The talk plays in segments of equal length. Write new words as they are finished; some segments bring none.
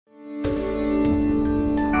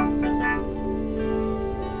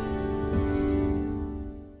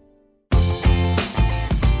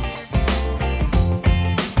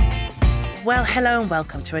Well, hello and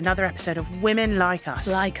welcome to another episode of Women Like Us.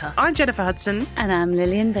 Like Us. I'm Jennifer Hudson. And I'm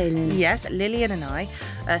Lillian Bailey. Yes, Lillian and I,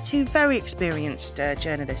 two very experienced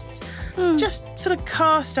journalists, just sort of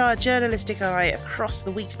cast our journalistic eye across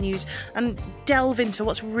the week's news and delve into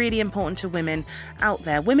what's really important to women out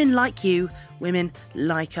there. Women like you, women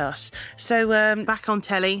like us. So back on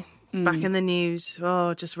telly, back in the news,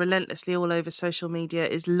 just relentlessly all over social media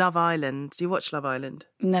is Love Island. Do you watch Love Island?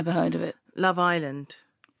 Never heard of it. Love Island.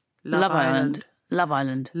 Love Island. Love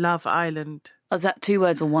Island. Love Island. Oh, is that 2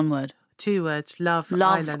 words or 1 word? 2 words. Love Island.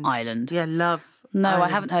 Island. Island. Yeah, Love No, Island. I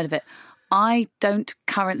haven't heard of it. I don't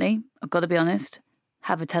currently, I've got to be honest,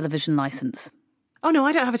 have a television licence. Oh, no,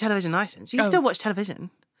 I don't have a television licence. You can still watch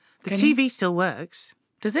television. The Can TV you? still works.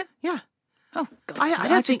 Does it? Yeah. Oh, God.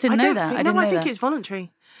 I just didn't know that. I think it's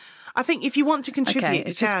voluntary. I think if you want to contribute, Okay, you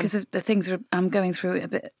it's just can. because the things I'm going through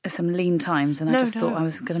some lean times, and I just thought I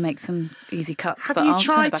was going to make some easy cuts. Have but you I'll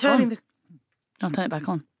tried turning I'll turn it back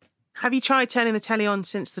on. Have you tried turning the telly on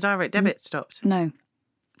since the direct debit stopped? No.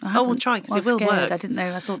 Oh, we'll try because it will work. I didn't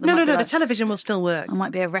know. I thought No, the television will still work. I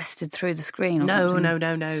might be arrested through the screen or No.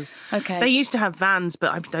 something. Okay. They used to have vans,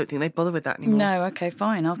 but I don't think they bother with that anymore. No, okay,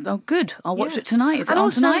 fine. Good. I'll watch it tonight. Is it and on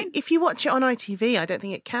also, tonight? if you watch it on ITV, I don't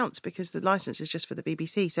think it counts because the licence is just for the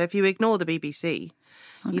BBC. So if you ignore the BBC,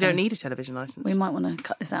 you don't need a television licence. We might want to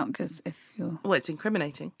cut this out because if you're... Well, it's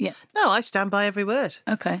incriminating. Yeah. No, I stand by every word.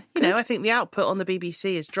 Okay. You know, I think the output on the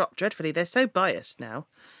BBC has dropped dreadfully. They're so biased now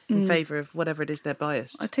in favour of whatever it is they're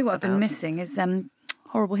biased. I'll tell you what I've been about. missing is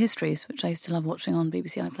Horrible Histories, which I used to love watching on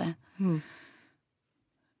BBC iPlayer.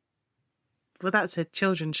 Well, that's a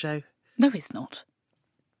children's show. No, it's not.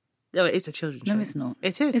 No, it is a children's show. No, it's not.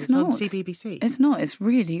 It is. It's It's on not. CBBC. It's not. It's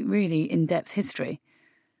really, really in-depth history.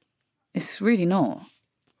 It's really not.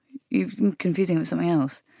 You're confusing it with something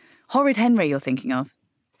else. Horrid Henry you're thinking of.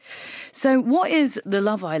 So what is the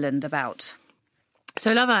Love Island about?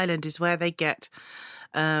 So Love Island is where they get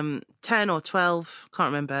 10 or 12, can't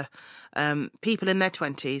remember, people in their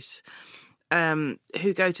 20s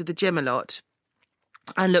who go to the gym a lot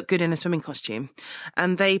and look good in a swimming costume.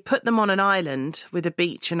 And they put them on an island with a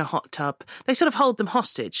beach and a hot tub. They sort of hold them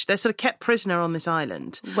hostage. They're sort of kept prisoner on this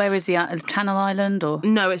island. Where is the Channel Island or...?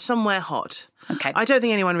 No, it's somewhere hot. Okay. I don't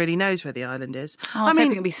think anyone really knows where the island is. I was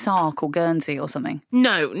hoping it'd be Sark or Guernsey or something.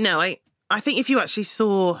 No. I think if you actually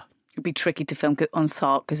saw... It'd be tricky to film on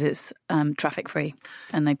Sark because it's traffic free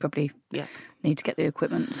and they probably need to get the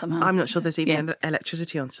equipment somehow. I'm not sure there's even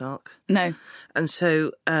electricity on Sark. No. And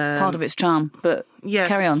so... part of its charm, but yes,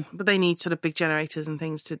 carry on. But they need sort of big generators and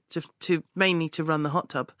things to mainly to run the hot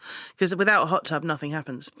tub. Because without a hot tub, nothing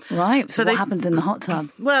happens. Right. So what happens in the hot tub?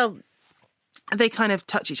 Well... They kind of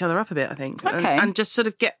touch each other up a bit, I think, okay. and just sort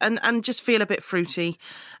of get and just feel a bit fruity,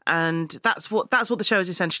 and that's what the show is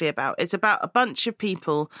essentially about. It's about a bunch of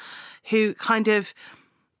people who kind of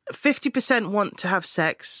 50% want to have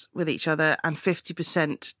sex with each other and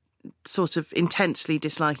 50% sort of intensely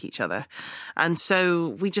dislike each other, and so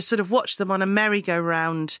we just sort of watch them on a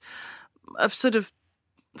merry-go-round of sort of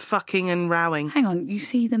fucking and rowing. Hang on, you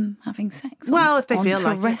see them having sex? Well, if they feel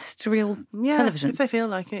like it. terrestrial television. If they feel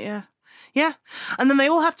like it, yeah. Yeah, and then they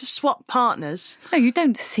all have to swap partners. No, you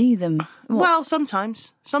don't see them. What? Well,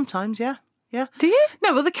 sometimes, yeah. Do you?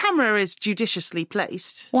 No, well, the camera is judiciously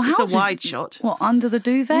placed. Well, it's a wide shot. What, under the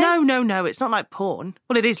duvet? No, it's not like porn.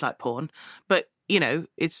 Well, it is like porn, but, you know,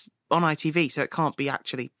 it's on ITV, so it can't be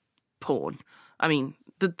actually porn. I mean,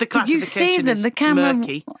 the classification you see them, is the camera,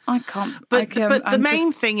 murky. I can't. But the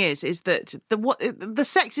main thing is that the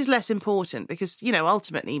sex is less important because, you know,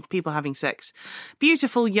 ultimately people having sex,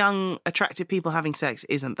 beautiful, young, attractive people having sex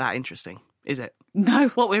isn't that interesting, is it? No.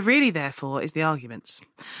 What we're really there for is the arguments.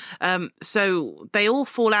 So they all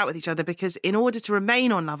fall out with each other because in order to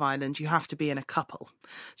remain on Love Island, you have to be in a couple.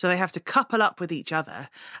 So they have to couple up with each other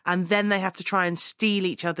and then they have to try and steal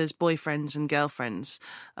each other's boyfriends and girlfriends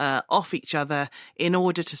off each other in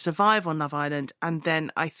order to survive on Love Island. And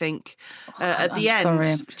then I think at the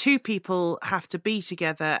end, two people have to be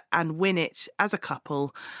together and win it as a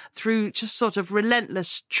couple through just sort of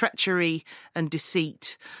relentless treachery and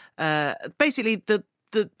deceit. Basically,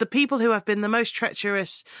 the people who have been the most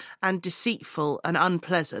treacherous and deceitful and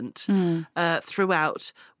unpleasant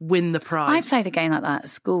throughout win the prize. I played a game like that at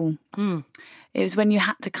school. It was when you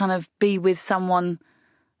had to kind of be with someone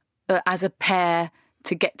as a pair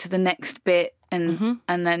to get to the next bit and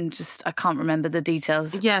then just, I can't remember the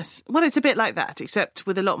details. Yes. Well, it's a bit like that, except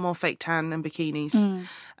with a lot more fake tan and bikinis.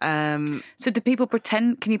 So do people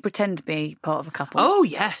pretend, can you pretend to be part of a couple? Oh,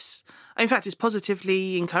 yes. In fact, it's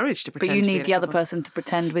positively encouraged to pretend. But you to be need in the a other couple. person to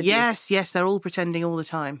pretend with you. Yes, they're all pretending all the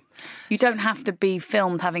time. You don't have to be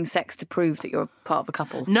filmed having sex to prove that you're part of a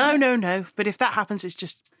couple. No. But if that happens, it's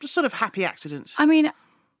just sort of happy accidents. I mean,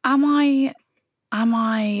 am I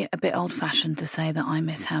a bit old-fashioned to say that I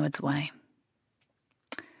miss Howard's Way?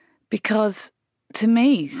 Because to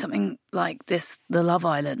me, something like this, The Love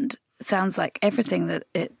Island, sounds like everything that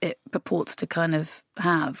it purports to kind of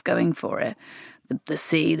have going for it. The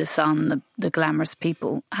sea, the sun, the glamorous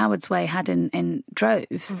people. Howard's Way had in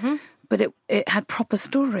droves, but it had proper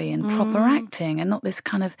story and proper acting and not this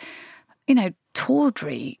kind of,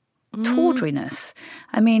 tawdriness.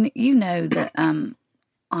 I mean, you know that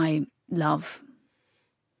I love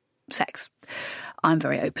sex. I'm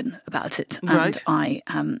very open about it. And Right. I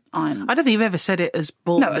I don't think you've ever said it as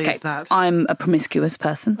boldly as that. I'm a promiscuous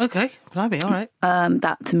person. Okay, blimey, all right.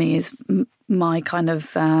 That to me is my kind of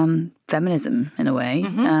feminism in a way.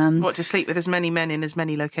 What, to sleep with as many men in as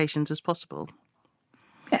many locations as possible?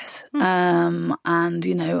 Yes. And,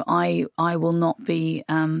 I will not be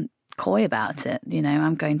coy about it.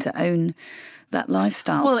 I'm going to own that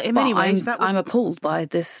lifestyle. Well, in many ways, I'm appalled by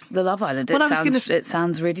The Love Island. Well, It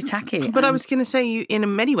sounds really tacky. But I was going to say,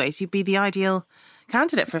 in many ways, you'd be the ideal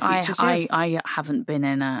candidate for a future series. I haven't been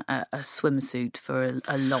in a swimsuit for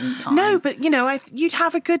a long time. No, but, you'd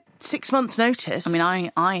have a good 6 months' notice. I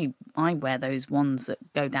mean, I wear those ones that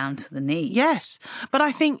go down to the knee. Yes, but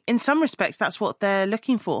I think in some respects that's what they're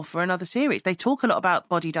looking for another series. They talk a lot about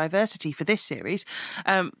body diversity for this series.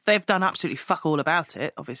 They've done absolutely fuck all about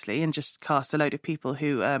it, obviously, and just cast a load of people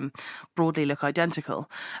who broadly look identical.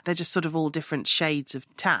 They're just sort of all different shades of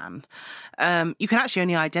tan. You can actually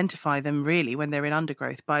only identify them really when they're in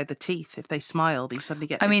undergrowth by the teeth. If they smile, you suddenly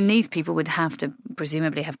get. I mean, these people would have to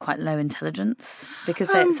presumably have quite low intelligence because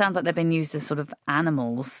it sounds like they've been used as sort of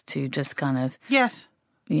animals to just kind of. Yes.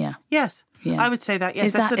 Yeah. Yes. Yeah. I would say that.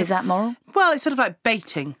 Yes. Is that moral? Well, it's sort of like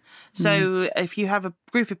baiting. So if you have a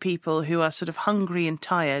group of people who are sort of hungry and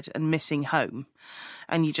tired and missing home,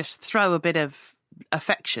 and you just throw a bit of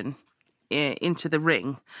affection into the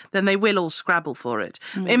ring, then they will all scrabble for it.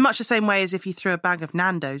 In much the same way as if you threw a bag of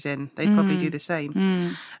Nando's in, they'd probably do the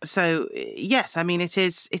same. So yes, I mean, it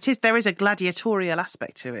is. There is a gladiatorial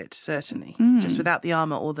aspect to it, certainly, just without the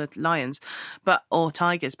armour or the lions, or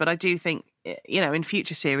tigers. But I do think, in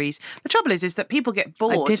future series, the trouble is that people get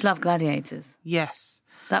bored. I did love Gladiators. Yes.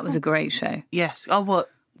 That was a great show. Yes. Oh, what?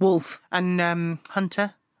 Wolf. And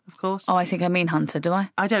Hunter, of course. Oh, I think I mean Hunter, do I?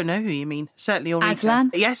 I don't know who you mean. Certainly Ulrika.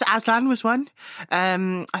 Aslan? Yes, Aslan was one,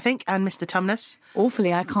 I think, and Mr. Tumnus.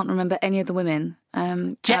 Awfully, I can't remember any of the women.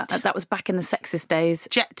 Jet. That was back in the sexist days.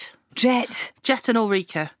 Jet and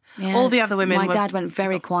Ulrika. Yes. All the other women My dad went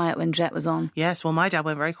very quiet when Jet was on. Yes, well, my dad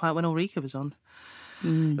went very quiet when Ulrika was on.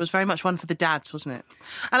 It was very much one for the dads, wasn't it?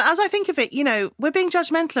 And as I think of it, we're being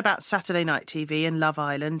judgmental about Saturday night TV and Love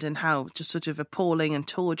Island and how just sort of appalling and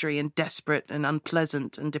tawdry and desperate and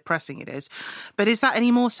unpleasant and depressing it is. But is that any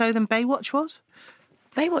more so than Baywatch was?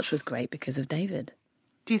 Baywatch was great because of David.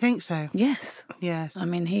 Do you think so? Yes. Yes. I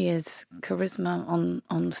mean, he is charisma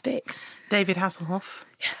on stick. David Hasselhoff.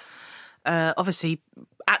 Yes. Obviously,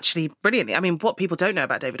 actually, brilliantly. I mean, what people don't know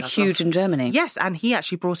about David Hasselhoff. Huge in Germany. Yes, and he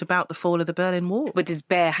actually brought about the fall of the Berlin Wall. With his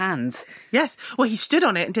bare hands. Yes. Well, he stood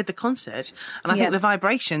on it and did the concert, and I think the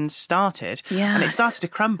vibrations started, and it started to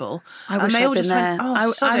crumble. I wish and they I'd all been just there.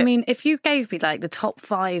 went, I mean, if you gave me like the top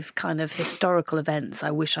 5 kind of historical events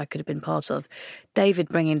I wish I could have been part of, David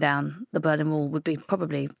bringing down the Berlin Wall would be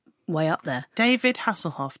probably way up there. David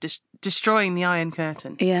Hasselhoff destroying the Iron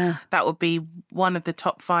Curtain. Yeah. That would be one of the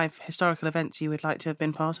top 5 historical events you would like to have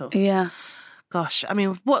been part of. Yeah. Gosh, I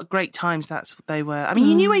mean, what great times they were. I mean,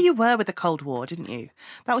 you knew where you were with the Cold War, didn't you?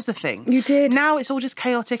 That was the thing. You did. Now it's all just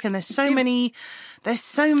chaotic, and there's so many the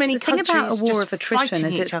countries thing about a war just of attrition fighting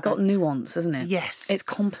is each it's other. got nuance, isn't it? Yes. It's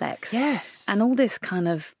complex. Yes. And all this kind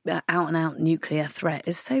of out-and-out nuclear threat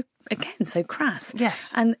is so crass.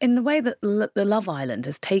 Yes. And in the way that the Love Island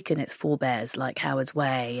has taken its forebears, like Howard's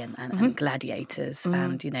Way and Gladiators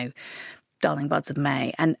and, Darling Buds of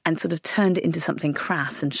May, and sort of turned it into something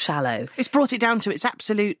crass and shallow. It's brought it down to its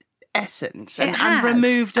absolute essence It and has.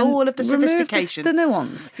 removed And all of the removed sophistication. the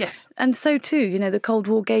nuance. Yes. And so too, the Cold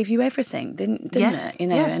War gave you everything, didn't Yes, it?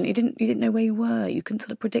 yes. And you didn't know where you were. You couldn't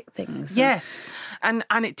sort of predict things. Yes. And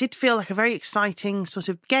it did feel like a very exciting sort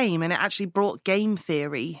of game, and it actually brought game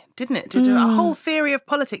theory, didn't it? A whole theory of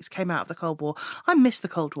politics came out of the Cold War. I miss the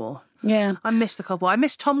Cold War. Yeah. I miss the Cold War. I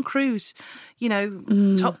miss Tom Cruise,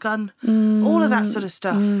 Top Gun, all of that sort of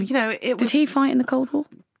stuff. It was. Did he fight in the Cold War?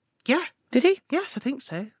 Yeah. Did he? Yes, I think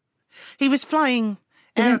so. He was flying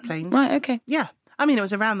aeroplanes. Right, okay. Yeah. I mean, it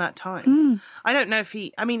was around that time. I don't know if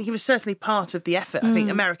he was certainly part of the effort, I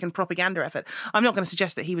think, American propaganda effort. I'm not going to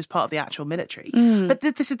suggest that he was part of the actual military. But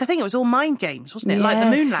this is the thing, it was all mind games, wasn't it? Like the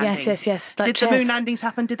moon landings. Yes. Did the moon landings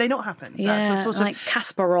happen? Did they not happen? Yeah, That's the sort like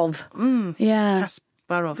Kasparov. Yeah.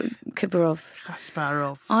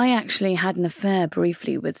 Kasparov. I actually had an affair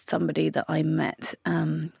briefly with somebody that I met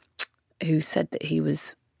who said that he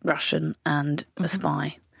was Russian and a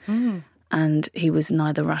spy. And he was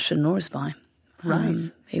neither Russian nor a spy.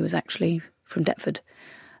 Right. He was actually from Deptford,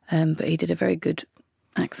 but he did a very good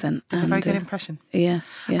accent. A very good impression. Yeah.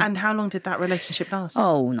 And how long did that relationship last?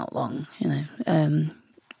 Oh, not long, a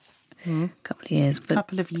couple of years. But,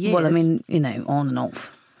 couple of years? Well, I mean, on and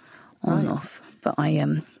off. And off. But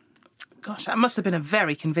Gosh, that must have been a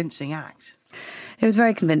very convincing act. It was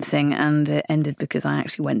very convincing, and it ended because I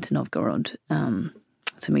actually went to Novgorod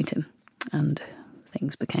to meet him, and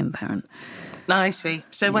things became apparent. I see.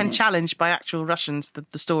 So when challenged by actual Russians,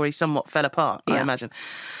 the story somewhat fell apart, I imagine.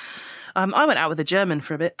 I went out with a German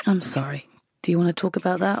for a bit. I'm sorry. Do you want to talk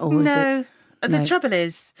about that? Or No. The trouble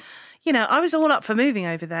is, I was all up for moving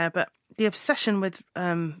over there, but the obsession with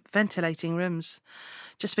ventilating rooms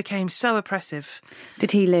just became so oppressive.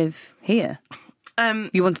 Did he live here?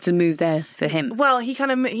 You wanted to move there for him? Well, he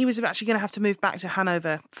was actually going to have to move back to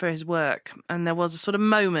Hanover for his work, and there was a sort of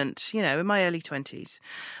moment, in my early 20s,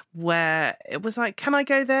 where it was like, can I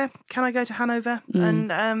go there? Can I go to Hanover?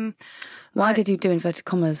 And why did he do inverted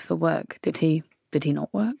commas for work? Did he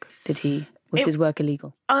not work? Was his work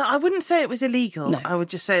illegal? I wouldn't say it was illegal. No. I would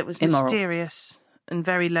just say it was immoral. Mysterious and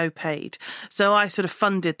very low paid. So I sort of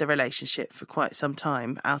funded the relationship for quite some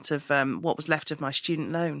time out of what was left of my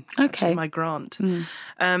student loan, okay, my grant.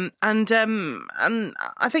 And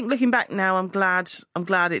I think looking back now, I'm glad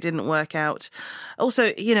it didn't work out.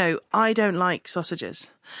 Also, I don't like sausages,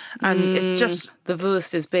 and it's just the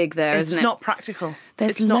Wurst is big there, isn't it? It's not practical.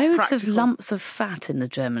 There's loads of lumps of fat in the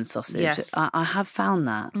German sausage. Yes. I have found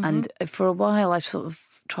that, and for a while I've sort of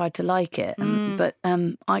tried to like it, but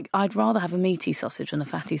I'd rather have a meaty sausage than a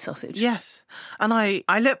fatty sausage. Yes, and I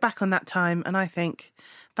look back on that time and I think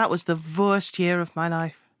that was the worst year of my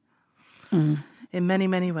life in many,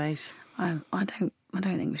 many ways. I don't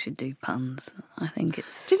think we should do puns. I think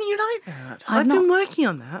it's. Didn't you like that? I've been working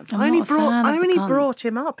on that. I only brought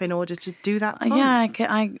him up in order to do that pun. Yeah,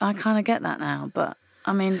 I kind of get that now, but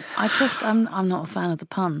I mean, I'm not a fan of the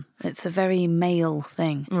pun. It's a very male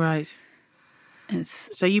thing, right?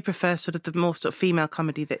 So you prefer sort of the more sort of female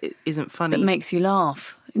comedy that isn't funny, that makes you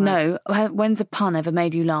laugh. Right. No, when's a pun ever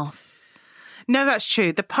made you laugh? No, that's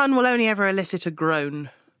true. The pun will only ever elicit a groan.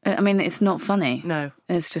 I mean, it's not funny. No,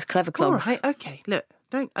 it's just clever clogs. All right, okay. Look,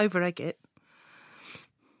 don't over egg it.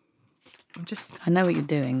 I know what you're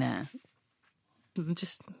doing there. I'm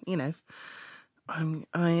just, I'm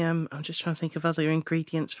just trying to think of other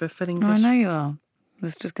ingredients for a filling dish. I know you are.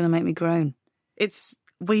 It's just going to make me groan.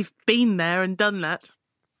 We've been there and done that.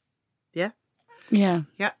 Yeah? Yeah.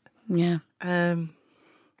 Yeah. Yeah.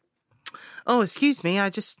 Oh, excuse me.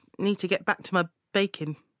 I just need to get back to my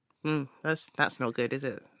bacon. That's not good, is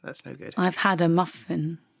it? That's no good. I've had a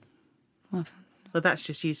muffin. Well, that's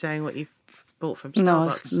just you saying what you've bought from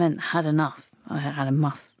Starbucks. No, I meant had enough. I had a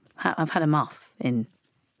muff. I've had a muff in.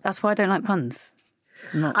 That's why I don't like puns.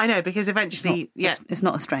 I know, because eventually, it's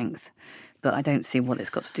not a strength. But I don't see what it's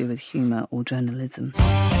got to do with humour or journalism.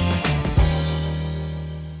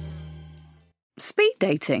 Speed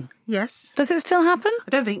dating. Yes. Does it still happen? I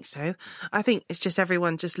don't think so. I think it's just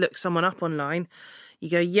everyone just looks someone up online. You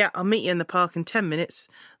go, yeah, I'll meet you in the park in 10 minutes.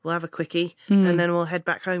 We'll have a quickie and then we'll head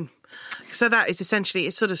back home. So that is essentially,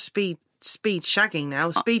 it's sort of speed shagging now.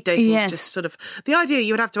 Speed dating is just sort of the idea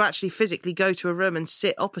you would have to actually physically go to a room and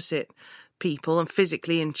sit opposite people and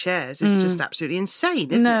physically in chairs is just absolutely insane,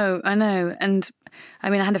 isn't it? No, I know. And I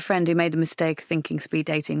mean, I had a friend who made the mistake thinking speed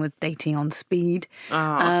dating was dating on speed.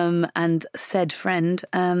 And said friend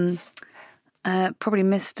probably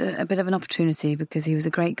missed a bit of an opportunity because he was a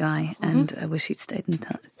great guy and I wish he'd stayed in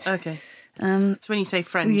touch. Okay. So when you say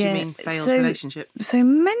friend, you mean failed relationship? So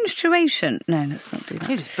menstruation. No, let's not do that.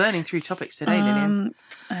 You're just burning through topics today, Lillian.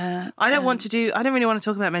 I don't really want to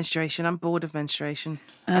talk about menstruation. I'm bored of menstruation.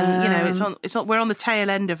 And, it's on. We're on the tail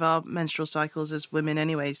end of our menstrual cycles as women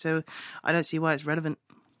anyway, so I don't see why it's relevant.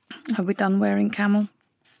 Have we done wearing camel?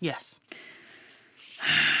 Yes.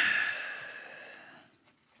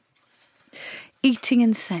 Eating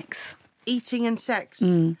and sex. Eating and sex.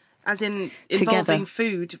 As in involving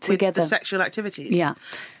food with the sexual activities? Yeah.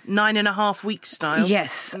 9.5 weeks style?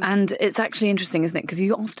 Yes, and it's actually interesting, isn't it? Because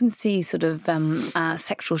you often see sort of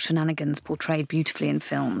sexual shenanigans portrayed beautifully in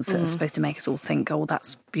films that are supposed to make us all think, oh,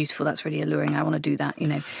 that's beautiful, that's really alluring, I want to do that, you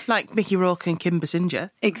know. Like Mickey Rourke and Kim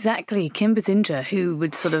Basinger. Exactly, Kim Basinger, who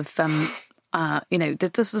would sort of...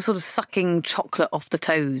 does the sort of sucking chocolate off the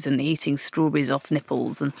toes and eating strawberries off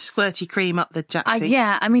nipples and squirty cream up the jacksie.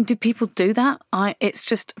 Yeah, I mean, do people do that? It's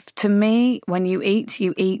just, to me, when you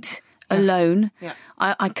eat alone. Yeah.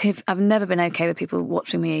 I've never been okay with people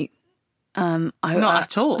watching me eat. Not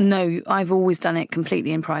at all. No, I've always done it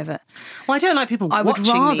completely in private. Well, I don't like people watching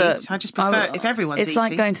me eat. I just prefer if everyone's It's eating.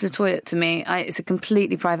 like going to the toilet to me. It's a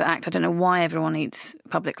completely private act. I don't know why everyone eats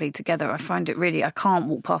publicly together. I find it really... I can't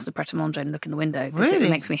walk past the Pret a Manger and look in the window because Really?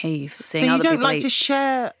 it makes me heave. So you don't like to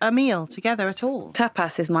share a meal together at all?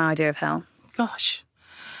 Tapas is my idea of hell. Gosh,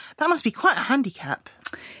 that must be quite a handicap.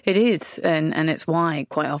 It is, and it's why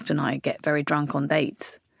quite often I get very drunk on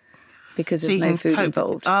dates. Because there's no food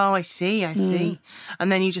involved. Oh, I see.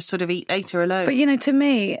 And then you just sort of eat later alone. But, you know, to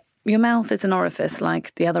me, your mouth is an orifice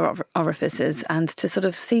like the other orifices, and to sort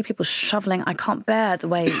of see people shoveling, I can't bear the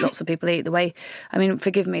way lots of people eat,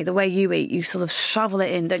 forgive me, the way you eat, you sort of shovel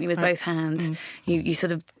it in, don't you, with both hands. You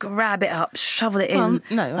sort of grab it up, shovel it in,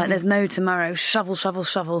 there's no tomorrow,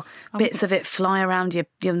 shovel, bits of it fly around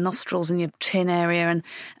your nostrils and your chin area,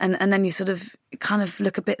 and then you sort of kind of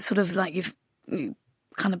look a bit sort of like you've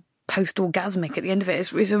kind of post-orgasmic at the end of it.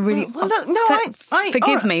 It's a really...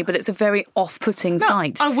 forgive me, but it's a very off-putting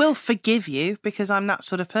sight. I will forgive you because I'm that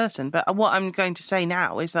sort of person. But what I'm going to say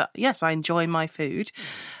now is that, yes, I enjoy my food.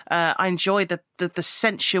 I enjoy the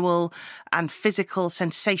sensual and physical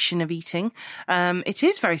sensation of eating. It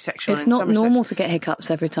is very sexual. It's not normal to get hiccups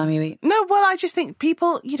every time you eat. No, well, I just think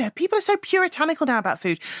people are so puritanical now about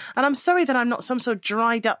food. And I'm sorry that I'm not some sort of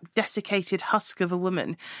dried up, desiccated husk of a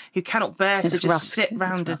woman who cannot bear to just sit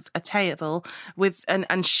round a table with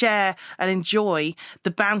and share and enjoy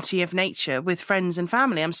the bounty of nature with friends and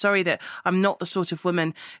family. I'm sorry that I'm not the sort of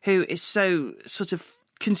woman who is so sort of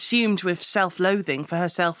consumed with self-loathing for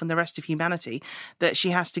herself and the rest of humanity that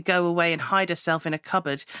she has to go away and hide herself in a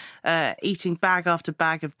cupboard eating bag after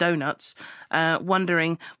bag of donuts,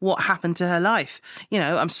 wondering what happened to her life. You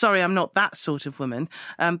know, I'm sorry I'm not that sort of woman,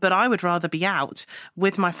 but I would rather be out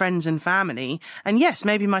with my friends and family. And yes,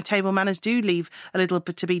 maybe my table manners do leave a little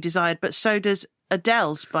bit to be desired, but so does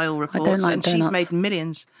Adele's, by all reports. I don't like and donuts. She's made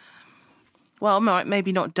millions. Well,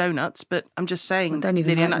 maybe not donuts, but I'm just saying, don't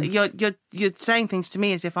even Lillian, you're saying things to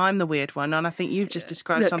me as if I'm the weird one, and I think you've just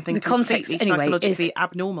described something completely psychologically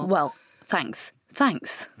abnormal. Well, thanks,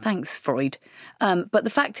 Freud. But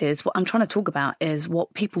the fact is, what I'm trying to talk about is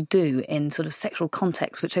what people do in sort of sexual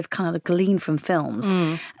context, which they've kind of gleaned from films.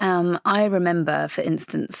 I remember, for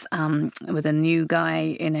instance, with a new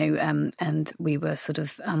guy, and we were sort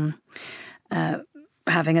of...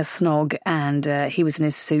 having a snog, and he was in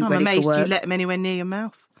his suit ready for work. I'm amazed you let him anywhere near your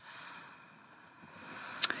mouth.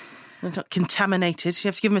 They're not contaminated. You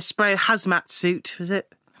have to give him a spray of hazmat suit, was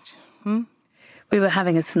it? We were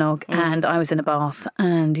having a snog, and I was in a bath,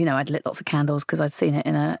 and I'd lit lots of candles because I'd seen it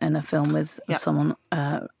in a film with someone,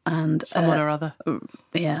 and someone or other.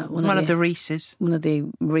 Yeah, one of the Reeses, one of the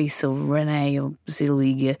Reese or Renee or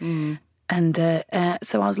Zellweger, and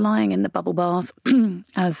so I was lying in the bubble bath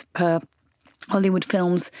as per Hollywood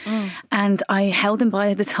films, and I held him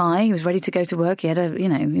by the tie. He was ready to go to work. He had a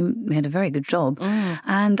very good job,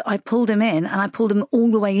 and I pulled him in, and I pulled him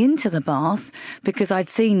all the way into the bath because I'd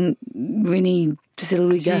seen Renee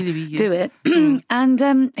Zellweger do it,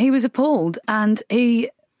 and he was appalled, and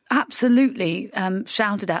he absolutely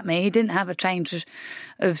shouted at me. He didn't have a change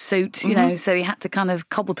of suit, so he had to kind of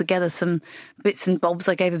cobble together some bits and bobs.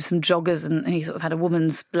 I gave him some joggers, and he sort of had a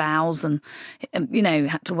woman's blouse, and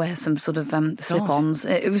had to wear some sort of slip-ons.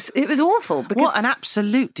 It was awful. Because, what an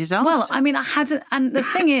absolute disaster! Well, I mean, and the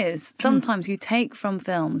thing is, sometimes you take from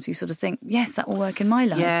films, you sort of think, yes, that will work in my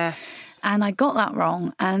life. Yes. And I got that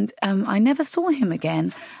wrong, and I never saw him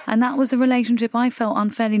again. And that was a relationship I felt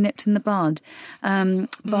unfairly nipped in the bud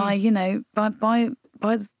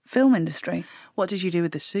by the film industry. What did you do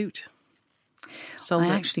with the suit? Sold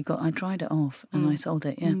it? I dried it off and I sold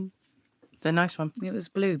it, yeah. The nice one. It was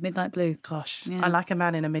blue, midnight blue. Gosh, yeah. I like a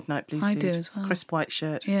man in a midnight blue suit. I do as well. Crisp white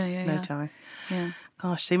shirt, no tie. Yeah.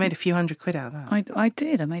 Gosh, so you made a few £100 out of that. I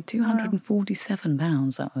did. I made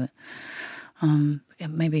 £247 out of it.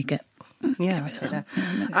 Maybe get... Yeah, I'll take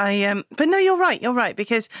that. But no, you're right,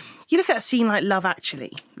 because you look at a scene like Love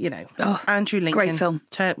Actually, Andrew Lincoln. Great film.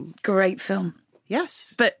 Great film.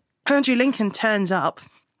 Yes, but Andrew Lincoln turns up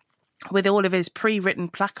with all of his pre-written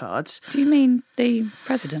placards. Do you mean the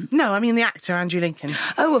president? No, I mean the actor Andrew Lincoln.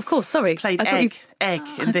 Oh, of course. Sorry, Played I thought Egg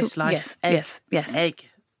in This Life. Yes, Egg. yes. Egg.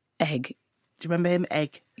 Egg. Do you remember him?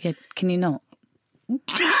 Egg. Yeah. Can you not?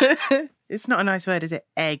 It's not a nice word, is it?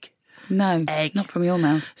 Egg. No, Egg. not from your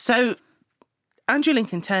mouth. So Andrew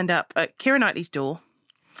Lincoln turned up at Keira Knightley's door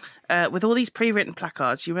with all these pre-written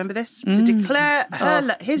placards. You remember this? To declare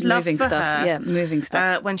his love for stuff. her. Yeah, moving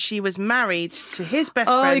stuff. When she was married to his best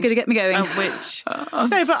Oh, friend. you're going to get me going.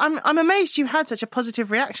 No, but I'm amazed you had such a positive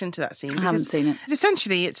reaction to that scene. I haven't seen it.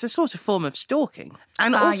 Essentially, it's a sort of form of stalking.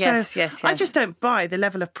 And also, yes. I just don't buy the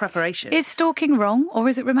level of preparation. Is stalking wrong or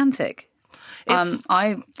is it romantic? I've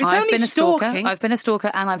only been a stalker. stalking. I've been a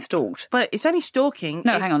stalker and I've stalked. But it's only stalking.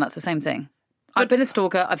 No, hang on, that's the same thing. I've been a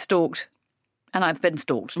stalker, I've stalked, and I've been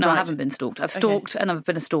stalked. No, I haven't been stalked. I've stalked and I've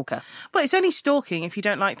been a stalker. But it's only stalking if you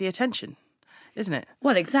don't like the attention, isn't it?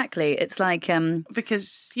 Well, exactly. It's like...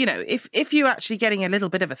 Because, if you're actually getting a little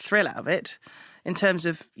bit of a thrill out of it, in terms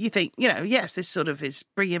of, you think, yes, this sort of is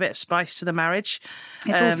bringing a bit of spice to the marriage.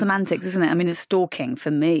 It's all semantics, isn't it? I mean, it's stalking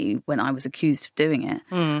for me when I was accused of doing it.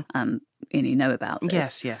 You know about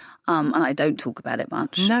this. Yes. And I don't talk about it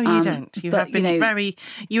much. No, you don't. You have been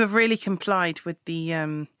you have really complied with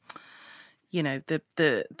the,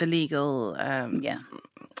 the legal.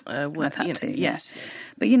 I've had to. Yes.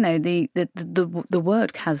 But the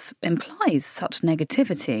word implies such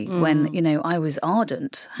negativity when I was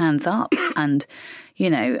ardent, hands up, and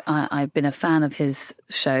I've been a fan of his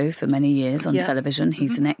show for many years on television.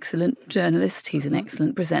 He's an excellent journalist. He's an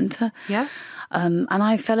excellent presenter. Yeah. And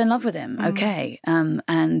I fell in love with him. Okay. And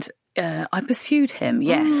I pursued him.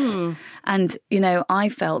 Yes. And I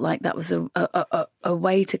felt like that was a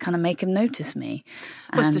way to kind of make him notice me.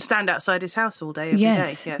 Was to stand outside his house all day every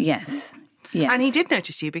day. Yes. And he did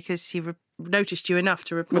notice you because he noticed you enough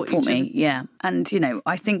to report you to me. Yeah. And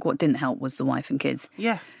I think what didn't help was the wife and kids.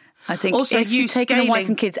 Yeah. I think also, if you've taken a wife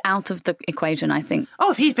and kids out of the equation, I think...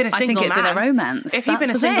 Oh, if he'd been a single man... I think it'd been a romance. If he'd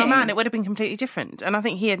been a single man, it would have been completely different. And I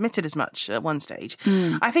think he admitted as much at one stage.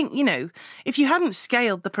 I think, if you hadn't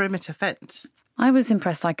scaled the perimeter fence... I was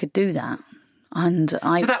impressed I could do that. So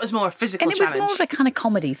that was more a physical challenge. And it was more of a kind of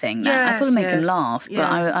comedy thing. I thought it'd make him laugh,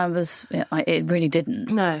 but it really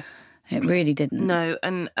didn't. No. It really didn't. No,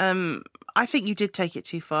 and I think you did take it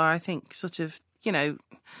too far. I think sort of,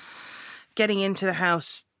 getting into the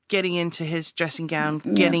house... Getting into his dressing gown,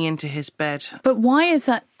 getting into his bed. But why is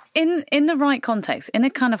that in the right context, in a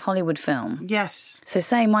kind of Hollywood film? Yes. So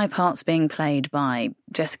say my part's being played by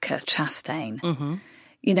Jessica Chastain,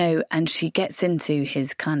 and she gets into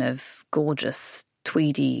his kind of gorgeous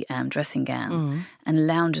tweedy dressing gown and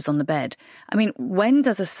lounges on the bed. I mean, when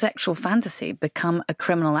does a sexual fantasy become a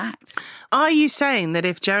criminal act? Are you saying that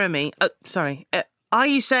if Jeremy... Are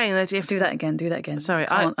you saying that if... Do that again. Sorry.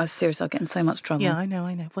 I'm serious, I'll get in so much trouble. Yeah, I know.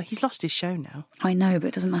 Well, he's lost his show now. I know, but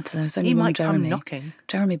it doesn't matter. There's only one Jeremy. He might come knocking.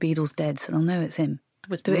 Jeremy Beadle's dead, so they'll know it's him.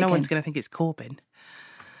 Do it again. No one's going to think it's Corbyn.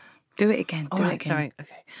 Do it again. Do it again. Sorry,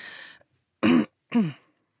 okay.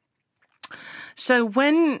 So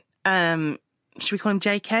when... should we call him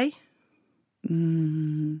JK?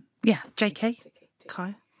 Yeah. JK?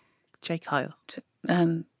 Kyle? J. Kyle.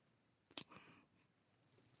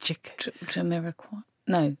 Jamiroquai?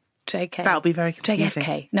 No, JK. That'll be very confusing.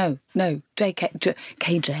 JSK. No, JK.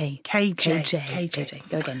 KJ. KJ.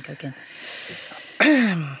 Go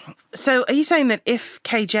again. So are you saying that if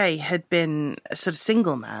KJ had been a sort of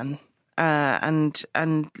single man and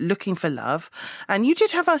looking for love, and you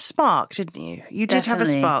did have a spark, didn't you? You did have a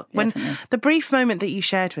spark. When the brief moment that you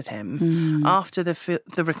shared with him after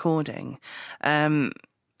the recording,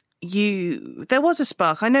 there was a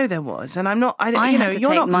spark. I know there was, and I'm not. I had to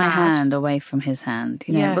you're take not my mad. hand away from his hand.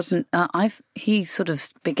 Yes. It wasn't. He sort of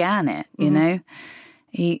began it. You know,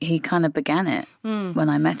 he kind of began it when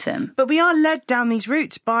I met him. But we are led down these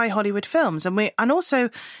routes by Hollywood films, and also,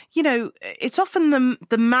 it's often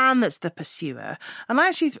the man that's the pursuer. And I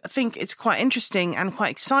actually think it's quite interesting and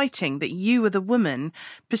quite exciting that you were the woman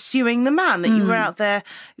pursuing the man, that you were out there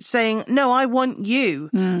saying, "No, I want you,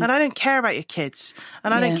 and I don't care about your kids,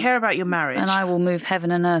 and I don't care about your marriage, and I will move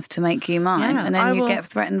heaven and earth to make you mine." And then you get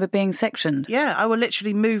threatened with being sectioned. Yeah, I will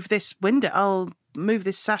literally move this window. I'll move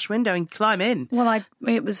this sash window and climb in. Well,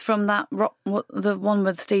 it was from that the one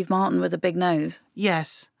with Steve Martin with the big nose.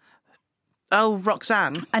 Yes. Oh,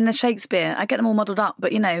 Roxanne. And the Shakespeare. I get them all muddled up,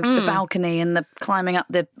 but, the balcony and the climbing up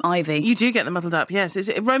the ivy. You do get them muddled up, yes. Is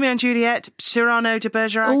it Romeo and Juliet, Cyrano de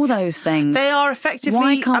Bergerac? All those things. They are effectively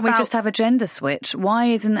Why can't we just have a gender switch? Why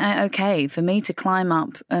isn't it okay for me to climb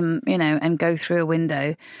up, and go through a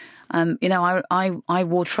window? I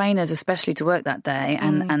wore trainers especially to work that day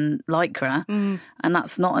and lycra, and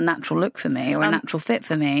that's not a natural look for me or a natural fit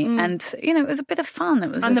for me. And, it was a bit of fun.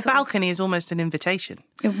 It was, and the balcony is almost an invitation.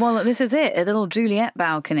 Well, this is it. A little Juliet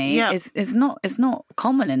balcony is not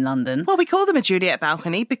common in London. Well, we call them a Juliet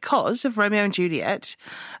balcony because of Romeo and Juliet.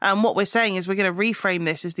 And what we're saying is we're going to reframe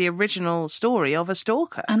this as the original story of a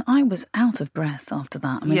stalker. And I was out of breath after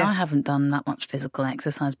that. I mean, I haven't done that much physical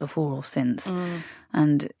exercise before or since.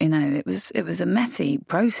 And, it was a messy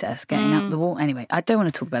process getting up the wall. Anyway, I don't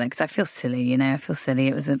want to talk about it because I feel silly, I feel silly.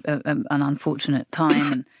 It was an unfortunate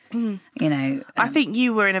time. And, I think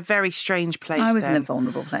you were in a very strange place. I was then. in a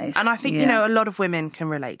vulnerable place. And I think, a lot of women can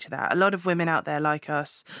relate to that. A lot of women out there like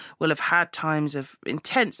us will have had times of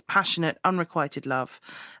intense, passionate, unrequited love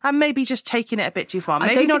and maybe just taking it a bit too far.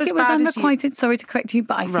 Maybe I don't not think as it was bad unrequited, sorry to correct you,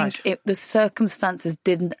 but I Right. think the circumstances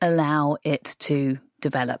didn't allow it to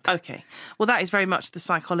develop. Okay. Well, that is very much the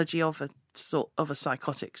psychology of a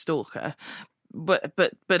psychotic stalker. But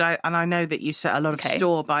I know that you set a lot of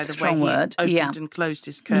store by the way he opened and closed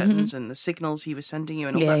his curtains and the signals he was sending you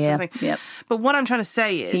and all that sort of thing. Yep. But what I'm trying to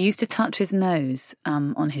say is... He used to touch his nose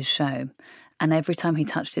on his show, and every time he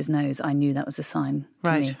touched his nose, I knew that was a sign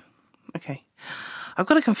to me. Okay. I've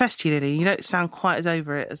got to confess to you, Lily, you don't sound quite as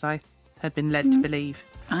over it as I had been led to believe.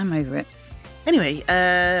 I'm over it. Anyway,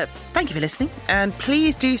 thank you for listening, and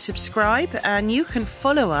please do subscribe, and you can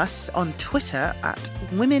follow us on Twitter at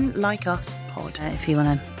Women Like Us Pod. If you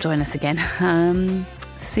want to join us again,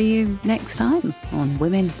 see you next time on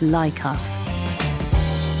Women Like Us.